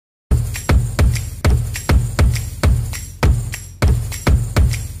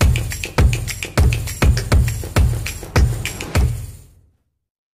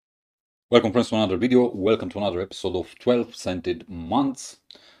Welcome friends to another video. Welcome to another episode of 12 Scented Months.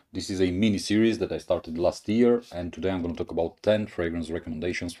 This is a mini series that I started last year, and today I'm going to talk about 10 fragrance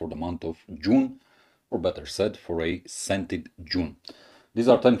recommendations for the month of June, or better said, for a scented June. These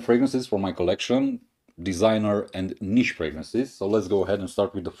are 10 fragrances for my collection, designer and niche fragrances. So let's go ahead and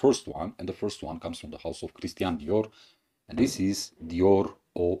start with the first one, and the first one comes from the house of Christian Dior, and this is Dior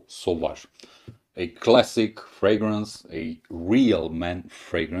Eau Sauvage. A classic fragrance, a real man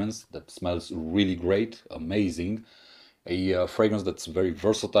fragrance that smells really great, amazing. A fragrance that's very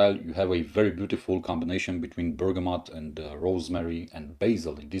versatile. You have a very beautiful combination between bergamot and rosemary and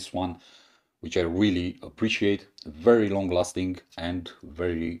basil in this one, which I really appreciate. Very long lasting and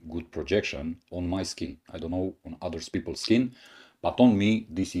very good projection on my skin. I don't know on others people's skin, but on me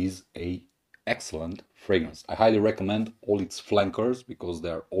this is a excellent fragrance. I highly recommend all its flankers because they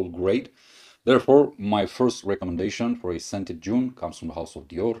are all great. Therefore, my first recommendation for a scented June comes from the house of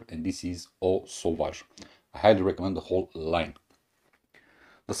Dior, and this is Eau Sauvage. I highly recommend the whole line.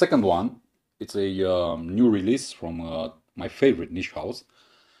 The second one, it's a new release from my favorite niche house,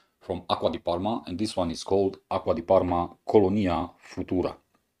 from Acqua di Parma, and this one is called Acqua di Parma Colonia Futura.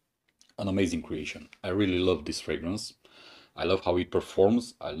 An amazing creation. I really love this fragrance. I love how it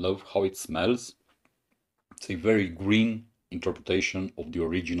performs. I love how it smells. It's a very green interpretation of the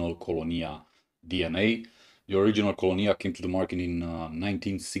original Colonia DNA. The original Colonia came to the market in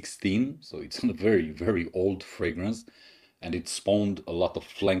 1916, so it's a very, very old fragrance, and it spawned a lot of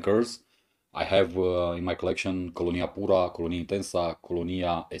flankers. I have in my collection Colonia Pura, Colonia Intensa,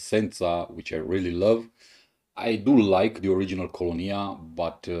 Colonia Essenza, which I really love. I do like the original Colonia,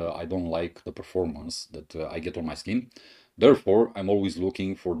 but I don't like the performance that I get on my skin. Therefore, I'm always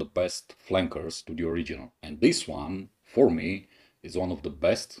looking for the best flankers to the original. And this one, for me, is one of the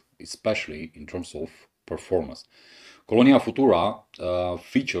best, especially in terms of performance. Colonia Futura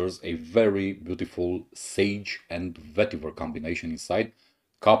features a very beautiful sage and vetiver combination inside,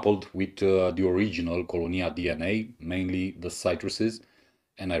 coupled with the original Colonia DNA, mainly the citruses,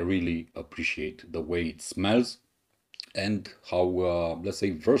 and I really appreciate the way it smells and how, let's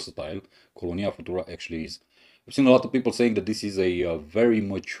say, versatile Colonia Futura actually is. I've seen a lot of people saying that this is a very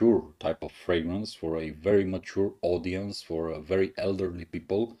mature type of fragrance for a very mature audience, for very elderly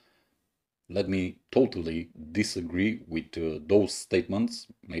people. Let me totally disagree with those statements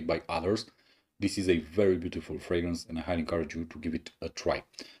made by others. This is a very beautiful fragrance, and I highly encourage you to give it a try.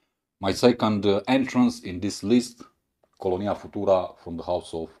 My second entrance in this list, Colonia Futura from the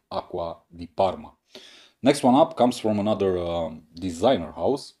house of Acqua di Parma. Next one up comes from another designer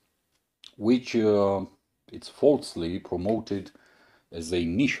house, which it's falsely promoted as a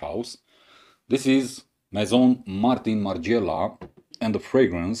niche house. This is Maison Martin Margiela, and the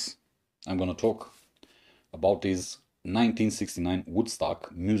fragrance I'm going to talk about is 1969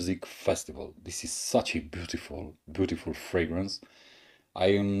 Woodstock Music Festival. This is such a beautiful, beautiful fragrance. I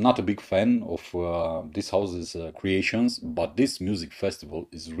am not a big fan of this house's creations, but this music festival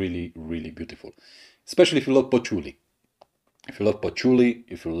is really, really beautiful. Especially if you love patchouli. If you love patchouli,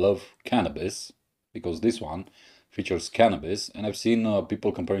 if you love cannabis, because this one features cannabis, and I've seen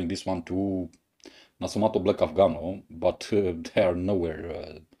people comparing this one to Nasumato Black Afghano, but they are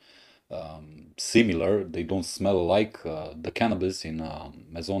nowhere similar. They don't smell alike. The cannabis in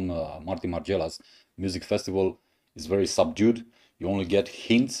Maison Martin Margiela's music festival is very subdued. You only get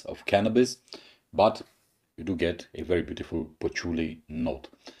hints of cannabis, but you do get a very beautiful patchouli note.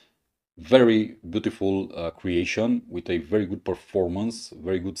 Very beautiful creation with a very good performance,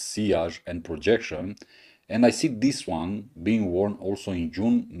 very good sillage and projection. And I see this one being worn also in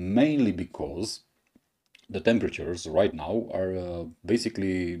June, mainly because the temperatures right now are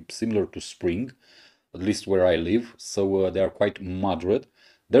basically similar to spring, at least where I live, so they are quite moderate.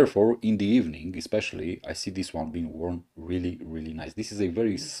 Therefore, in the evening, especially, I see this one being worn really, really nice. This is a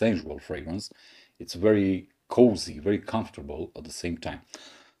very sensual fragrance. It's very cozy, very comfortable at the same time.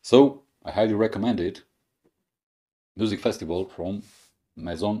 So, I highly recommend it. Music Festival from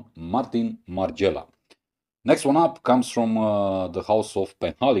Maison Martin Margiela. Next one up comes from the house of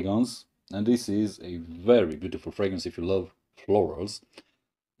Penhaligon's, and this is a very beautiful fragrance if you love florals.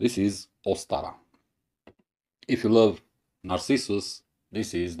 This is Ostara. If you love Narcissus,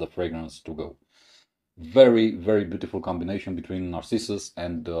 this is the fragrance to go. Very, very beautiful combination between Narcissus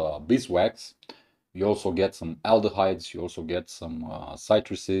and beeswax. You also get some aldehydes, you also get some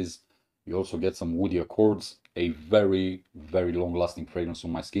citruses, you also get some woody accords. A very, very long-lasting fragrance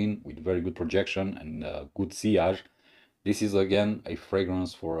on my skin with very good projection and good sillage. This is again a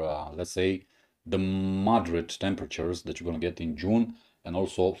fragrance for, let's say, the moderate temperatures that you're going to get in June, and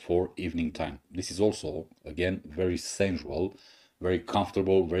also for evening time. This is also, again, very sensual, very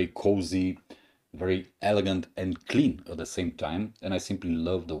comfortable, very cozy, very elegant and clean at the same time, and I simply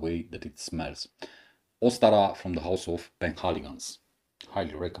love the way that it smells. Ostara from the house of Penhaligans.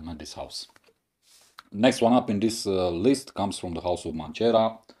 Highly recommend this house. Next one up in this list comes from the house of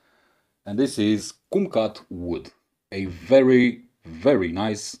Mancera, and this is Kumquat Wood. A very, very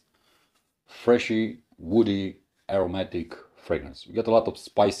nice, freshy, woody, aromatic fragrance. You get a lot of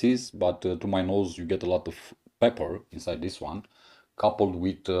spices, but to my nose, you get a lot of pepper inside this one, coupled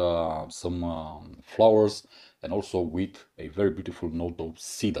with some flowers and also with a very beautiful note of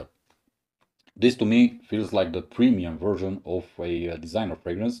cedar. This to me feels like the premium version of a designer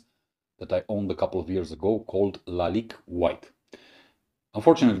fragrance that I owned a couple of years ago called Lalique White.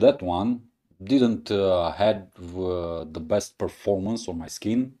 Unfortunately, that one didn't had the best performance on my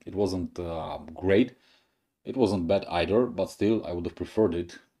skin. It wasn't great. It wasn't bad either, but still I would have preferred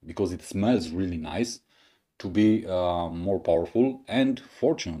it because it smells really nice to be more powerful. And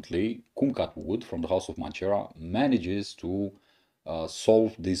fortunately, Kumquat Wood from the House of Mancera manages to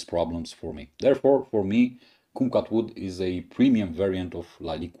solve these problems for me. Therefore, for me, Kumquat Wood is a premium variant of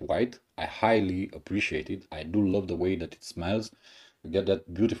Lalique White. I highly appreciate it. I do love the way that it smells. You get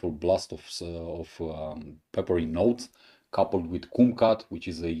that beautiful blast of peppery notes coupled with kumquat, which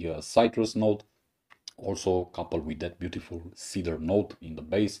is a citrus note, also coupled with that beautiful cedar note in the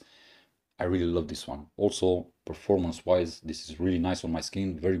base. I really love this one. Also, performance-wise, this is really nice on my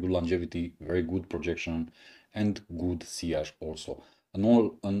skin. Very good longevity, very good projection, and good sillage also.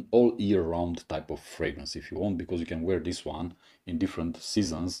 An all year round type of fragrance if you want, because you can wear this one in different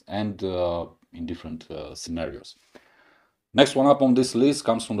seasons and in different scenarios. Next one up on this list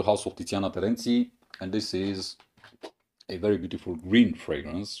comes from the house of Tiziana Terenzi, and this is a very beautiful green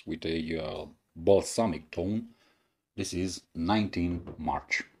fragrance with a balsamic tone. This is 19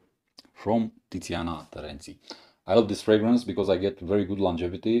 March from Tiziana Terenzi. I love this fragrance because I get very good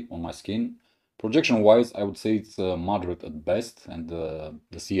longevity on my skin. Projection wise, I would say it's moderate at best, and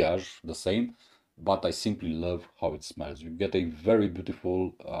the sillage the same, but I simply love how it smells. You get a very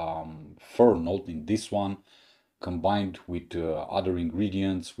beautiful fir note in this one, combined with other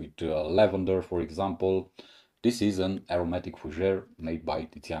ingredients, with lavender, for example. This is an aromatic fougere made by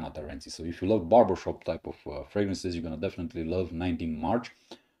Tiziana Terenzi. So if you love barbershop type of fragrances, you're gonna definitely love 19 March.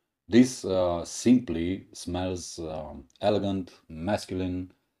 This simply smells elegant,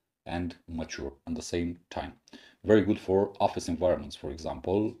 masculine, and mature at the same time. Very good for office environments, for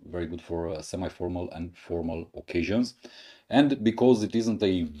example. Very good for semi-formal and formal occasions. And because it isn't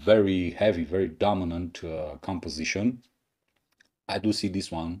a very heavy, very dominant composition, I do see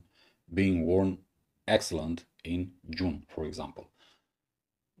this one being worn excellent in June, for example.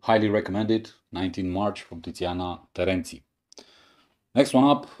 Highly recommended, 19 March from Tiziana Terenzi. Next one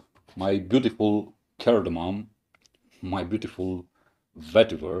up, my beautiful cardamom, my beautiful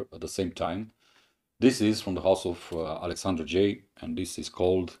vetiver at the same time. This is from the house of Alexandre J, and this is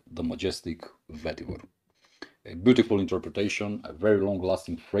called the Majestic Vetiver. A beautiful interpretation, a very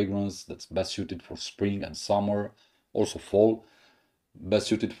long-lasting fragrance that's best suited for spring and summer, also fall, best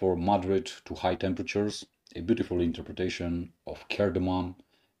suited for moderate to high temperatures. A beautiful interpretation of cardamom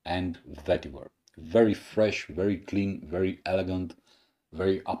and vetiver. Very fresh, very clean, very elegant,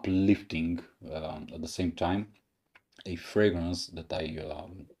 very uplifting at the same time. A fragrance that I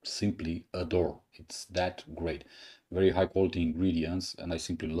simply adore. It's that great. Very high quality ingredients, and I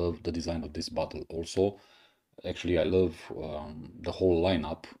simply love the design of this bottle also. Actually, I love the whole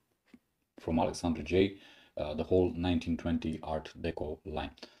lineup from Alexandre J, the whole 1920 Art Deco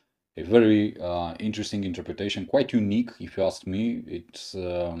line. A very interesting interpretation, quite unique if you ask me. It's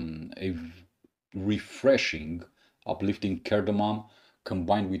a refreshing, uplifting cardamom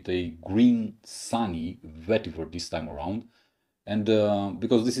combined with a green, sunny vetiver this time around. And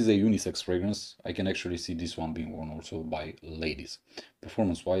because this is a unisex fragrance, I can actually see this one being worn also by ladies.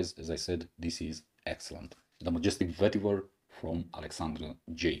 Performance-wise, as I said, this is excellent. The Majestic Vetiver from Alexandre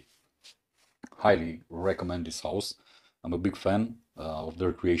J. Highly recommend this house. I'm a big fan of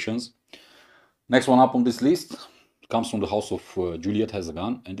their creations. Next one up on this list comes from the house of Juliette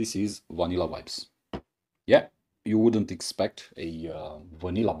Hazegan, and this is Vanilla Vibes. Yeah, you wouldn't expect a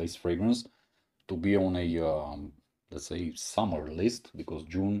vanilla-based fragrance to be on a, let's say, summer list, because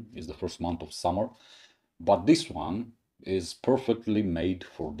June is the first month of summer. But this one is perfectly made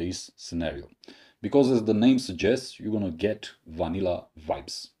for this scenario. Because as the name suggests, you're gonna get vanilla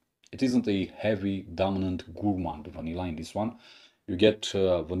vibes. It isn't a heavy, dominant, gourmand vanilla in this one. You get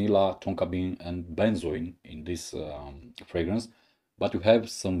vanilla, tonka bean, and benzoin in this fragrance, but you have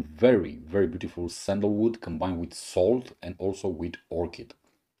some very, very beautiful sandalwood combined with salt and also with orchid.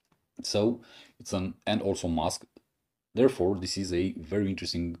 So it's and also musk. Therefore, this is a very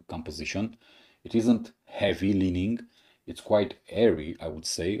interesting composition. It isn't heavy leaning. It's quite airy, I would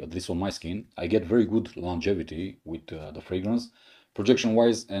say, at least on my skin. I get very good longevity with the fragrance.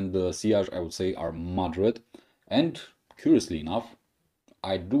 Projection-wise and the sillage, I would say, are moderate. And curiously enough,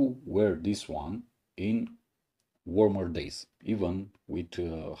 I do wear this one in warmer days, even with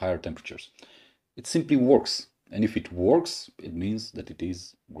higher temperatures. It simply works. And if it works, it means that it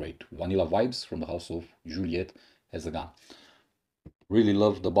is great. Vanilla vibes from the house of Juliette has a gun. Really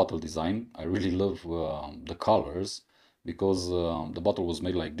love the bottle design. I really love the colors because the bottle was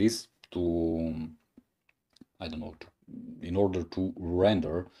made like this to, I don't know, in order to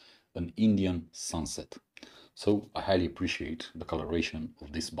render an Indian sunset. So I highly appreciate the coloration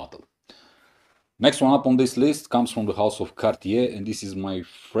of this bottle. Next one up on this list comes from the house of Cartier, and this is my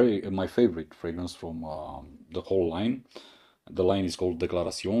favorite fragrance from the whole line. The line is called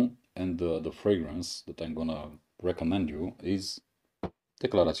Declaration, and the fragrance that I'm gonna recommend you is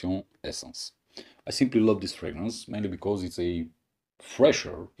Declaration Essence. I simply love this fragrance, mainly because it's a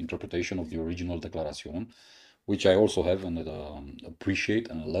fresher interpretation of the original Declaration, which I also have and appreciate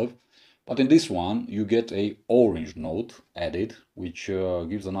and love. But in this one, you get a orange note added, which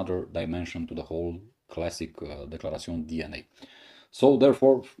gives another dimension to the whole classic Declaration DNA. So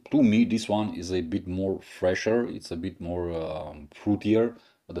therefore, to me, this one is a bit more fresher. It's a bit more fruitier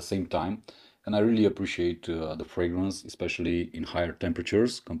at the same time. And I really appreciate the fragrance, especially in higher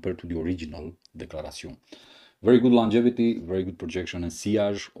temperatures compared to the original Declaration. Very good longevity, very good projection and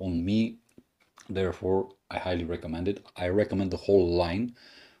sillage on me. Therefore, I highly recommend it. I recommend the whole line,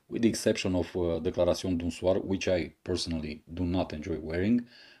 with the exception of Declaration d'un Soir, which I personally do not enjoy wearing,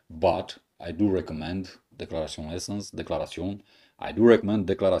 but I do recommend Declaration Essence, Declaration. I do recommend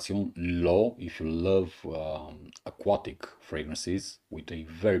Declaration L'Eau if you love aquatic fragrances with a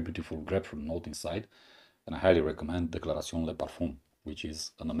very beautiful grapefruit note inside, and I highly recommend Declaration Le Parfum, which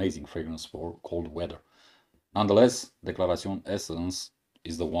is an amazing fragrance for cold weather. Nonetheless, Declaration Essence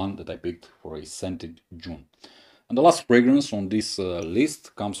is the one that I picked for a scented June. And the last fragrance on this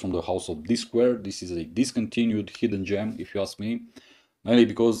list comes from the house of D-Square. This is a discontinued hidden gem, if you ask me, mainly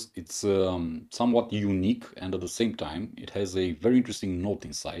because it's somewhat unique and at the same time it has a very interesting note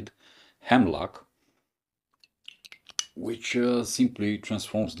inside, hemlock, which simply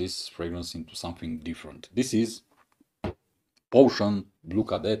transforms this fragrance into something different. This is Potion Blue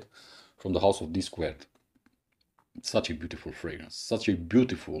Cadet from the house of D-Square. Such a beautiful fragrance, such a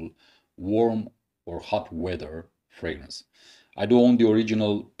beautiful warm or hot weather fragrance. I do own the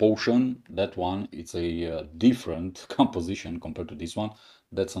original Potion. That one, it's a different composition compared to this one.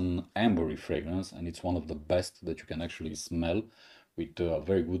 That's an ambery fragrance, and it's one of the best that you can actually smell with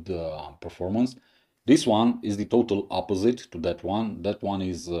very good performance. This one is the total opposite to that one. That one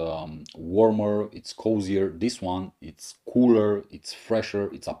is warmer, it's cozier. This one, it's cooler, it's fresher,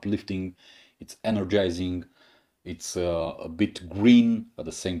 it's uplifting, it's energizing. It's a bit green at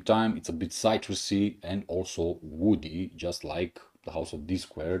the same time. It's a bit citrusy and also woody, just like the House of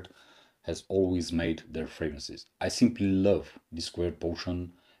D-Squared has always made their fragrances. I simply love D-Squared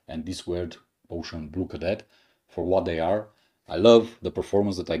Potion and D-Squared Potion Blue Cadet for what they are. I love the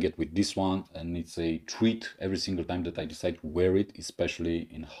performance that I get with this one, and it's a treat every single time that I decide to wear it, especially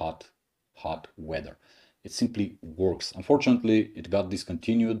in hot weather. It simply works. Unfortunately, it got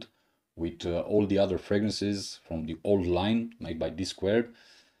discontinued with all the other fragrances from the old line made by D-Squared.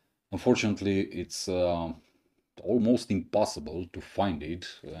 Unfortunately, it's almost impossible to find it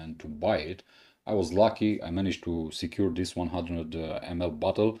and to buy it. I was lucky, I managed to secure this 100 ml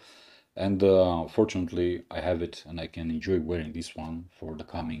bottle, and fortunately I have it and I can enjoy wearing this one for the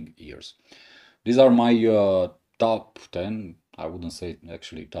coming years. These are my top 10, I wouldn't say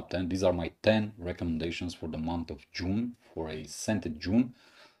actually top 10, these are my 10 recommendations for the month of June, for a scented June.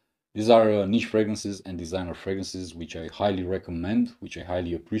 These are niche fragrances and designer fragrances which I highly recommend, which I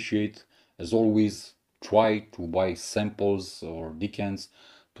highly appreciate. As always, try to buy samples or decants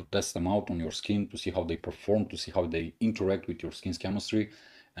to test them out on your skin, to see how they perform, to see how they interact with your skin's chemistry,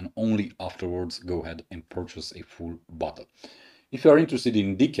 and only afterwards go ahead and purchase a full bottle. If you are interested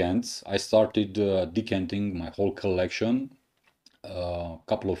in decants, I started decanting my whole collection a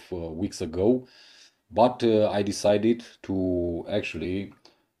couple of weeks ago, but I decided to actually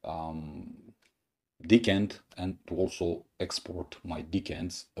decant and to also export my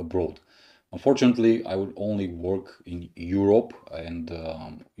decants abroad. Unfortunately, I will only work in Europe and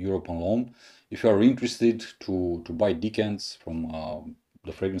Europe alone. If you are interested to buy decants from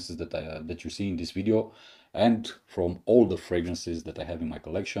the fragrances that you see in this video and from all the fragrances that I have in my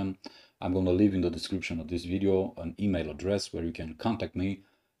collection, I'm going to leave in the description of this video an email address where you can contact me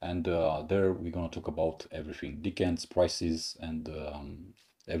and there we're gonna talk about everything, decants, prices, and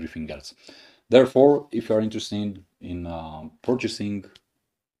everything else. Therefore, if you are interested in purchasing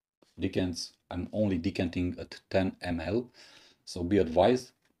decants, I'm only decanting at 10 ml, so be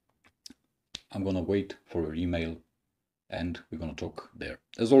advised. I'm gonna wait for your email and we're gonna talk there.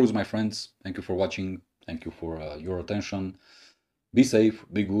 As always, my friends, thank you for watching. Thank you for your attention. Be safe,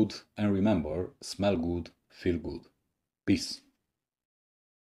 be good, and remember, smell good, feel good. Peace.